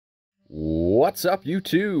What's up,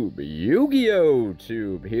 YouTube? Yu-Gi-Oh!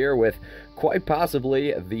 Tube here with quite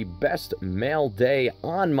possibly the best mail day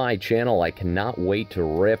on my channel. I cannot wait to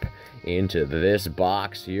rip into this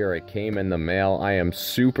box here. It came in the mail. I am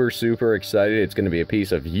super excited. It's going to be a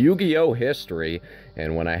piece of Yu-Gi-Oh! History,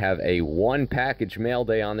 and when I have a one-package mail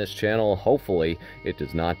day on this channel, hopefully it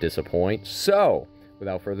does not disappoint. So,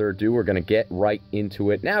 without further ado, we're going to get right into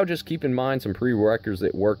it. Now, just keep in mind some prerequisites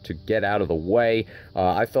at work to get out of the way.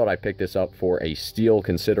 I thought I picked this up for a steal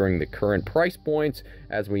considering the current price points.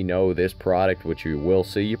 As we know, this product, which you will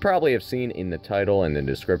see, you probably have seen in the title and the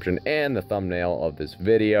description and the thumbnail of this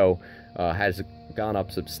video, has gone up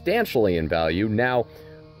substantially in value. Now,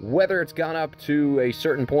 whether it's gone up to a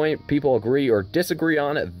certain point, people agree or disagree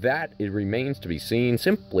on it, that it remains to be seen,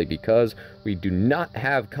 simply because we do not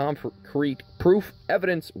have concrete proof,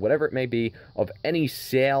 evidence, whatever it may be, of any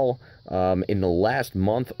sale in the last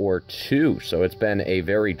month or two. So it's been a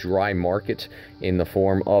very dry market in the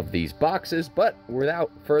form of these boxes. But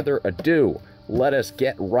without further ado, let us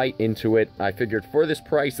get right into it. I figured for this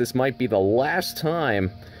price, this might be the last time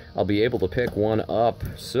I'll be able to pick one up.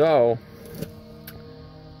 So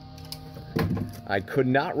I could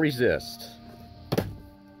not resist.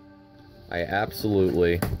 I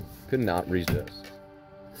absolutely could not resist.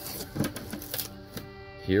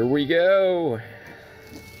 Here we go.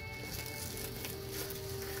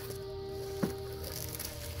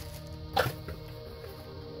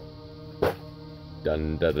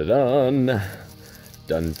 Dun da da dun.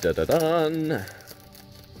 Dun da da dun.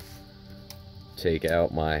 Take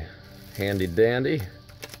out my handy dandy.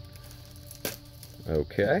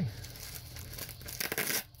 Okay.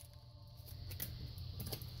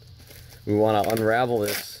 We want to unravel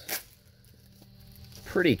this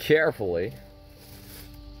pretty carefully.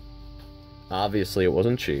 Obviously, it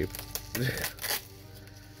wasn't cheap.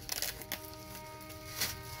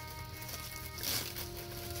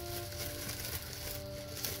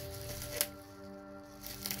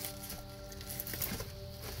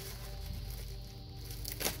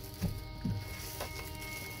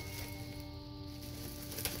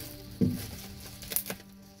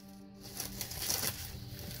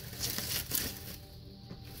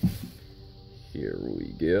 Here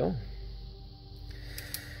we go.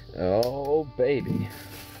 Oh, baby.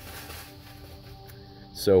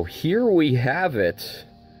 So here we have it.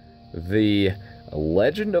 The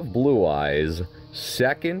Legend of Blue Eyes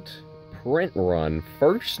second print run,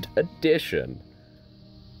 first edition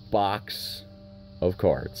box of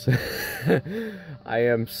cards. I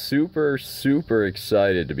am super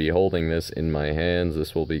excited to be holding this in my hands.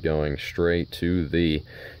 This will be going straight to the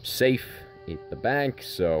safe at the bank,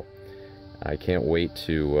 so I can't wait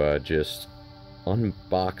to just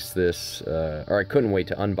unbox this, or I couldn't wait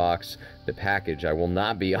to unbox the package. I will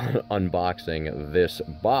not be unboxing this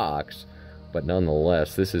box, but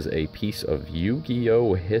nonetheless, this is a piece of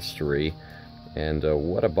Yu-Gi-Oh! History, and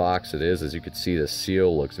what a box it is. As you can see, the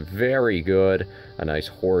seal looks very good. A nice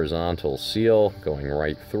horizontal seal going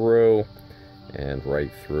right through, and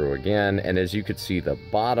right through again. And as you can see, the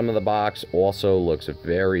bottom of the box also looks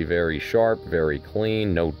very sharp, very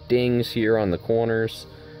clean. No dings here on the corners.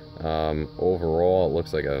 Overall, it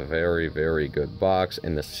looks like a very good box.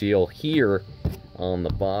 And the seal here on the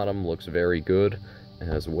bottom looks very good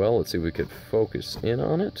as well. Let's see if we could focus in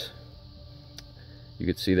on it. You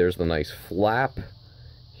can see there's the nice flap.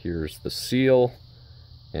 Here's the seal.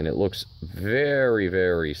 And it looks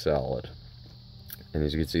very solid. And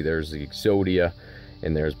as you can see, there's the Exodia,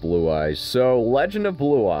 and there's Blue Eyes. So, Legend of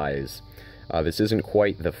Blue Eyes. This isn't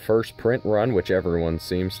quite the first print run, which everyone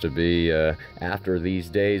seems to be after these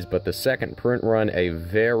days, but the second print run, a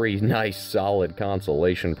very nice, solid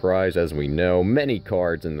consolation prize, as we know. Many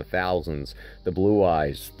cards in the thousands. The Blue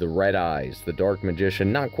Eyes, the Red Eyes, the Dark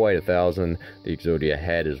Magician, not quite 1,000. The Exodia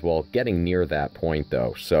Head as well, getting near that point,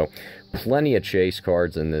 though. So, plenty of chase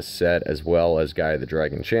cards in this set, as well as Gaia the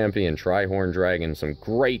Dragon Champion, Trihorn Dragon, some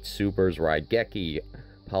great supers, Raigeki,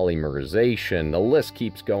 Polymerization. The list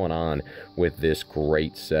keeps going on with this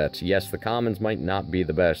great set. Yes, the commons might not be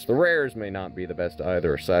the best. The rares may not be the best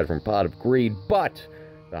either, aside from Pot of Greed, but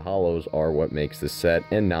the holos are what makes this set.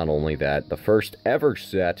 And not only that, the first ever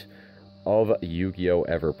set of Yu-Gi-Oh!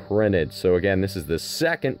 Ever printed. So again, this is the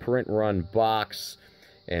second print run box,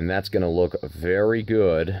 and that's going to look very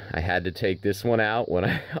good. I had to take this one out when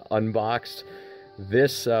I unboxed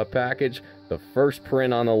this package. The first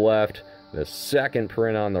print on the left, the second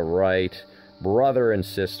print on the right. Brother and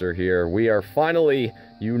sister here. We are finally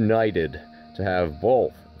united to have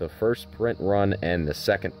both the first print run and the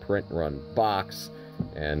second print run box.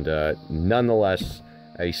 And nonetheless,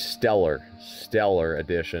 a stellar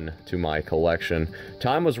addition to my collection.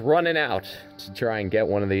 Time was running out to try and get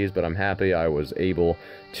one of these, but I'm happy I was able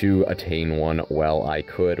to attain one while I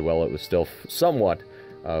could, while it was still somewhat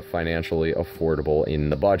financially affordable in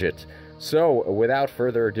the budget. So, without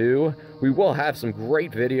further ado, we will have some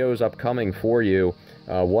great videos upcoming for you.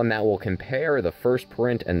 One that will compare the first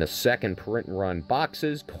print and the second print run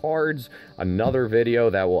boxes, cards, another video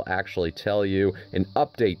that will actually tell you an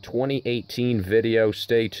update 2018 video,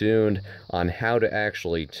 stay tuned, on how to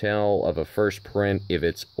actually tell of a first print if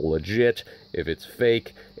it's legit, if it's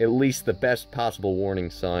fake, at least the best possible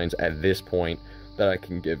warning signs at this point that I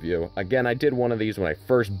can give you. Again, I did one of these when I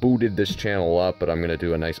first booted this channel up, but I'm going to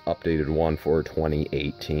do a nice updated one for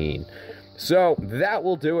 2018. So, that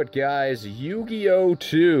will do it, guys. Yu-Gi-Oh!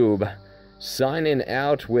 Tube signing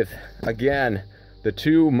out with, again, the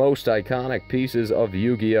two most iconic pieces of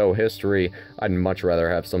Yu-Gi-Oh! History. I'd much rather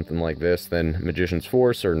have something like this than Magician's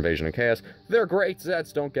Force or Invasion of Chaos. They're great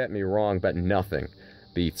sets, don't get me wrong, but nothing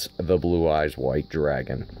beats the Blue Eyes White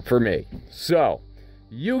Dragon for me. So,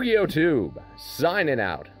 Yu-Gi-Oh! Tube signing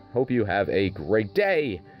out. Hope you have a great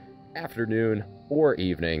day, afternoon, or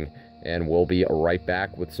evening, and we'll be right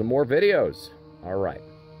back with some more videos. All right.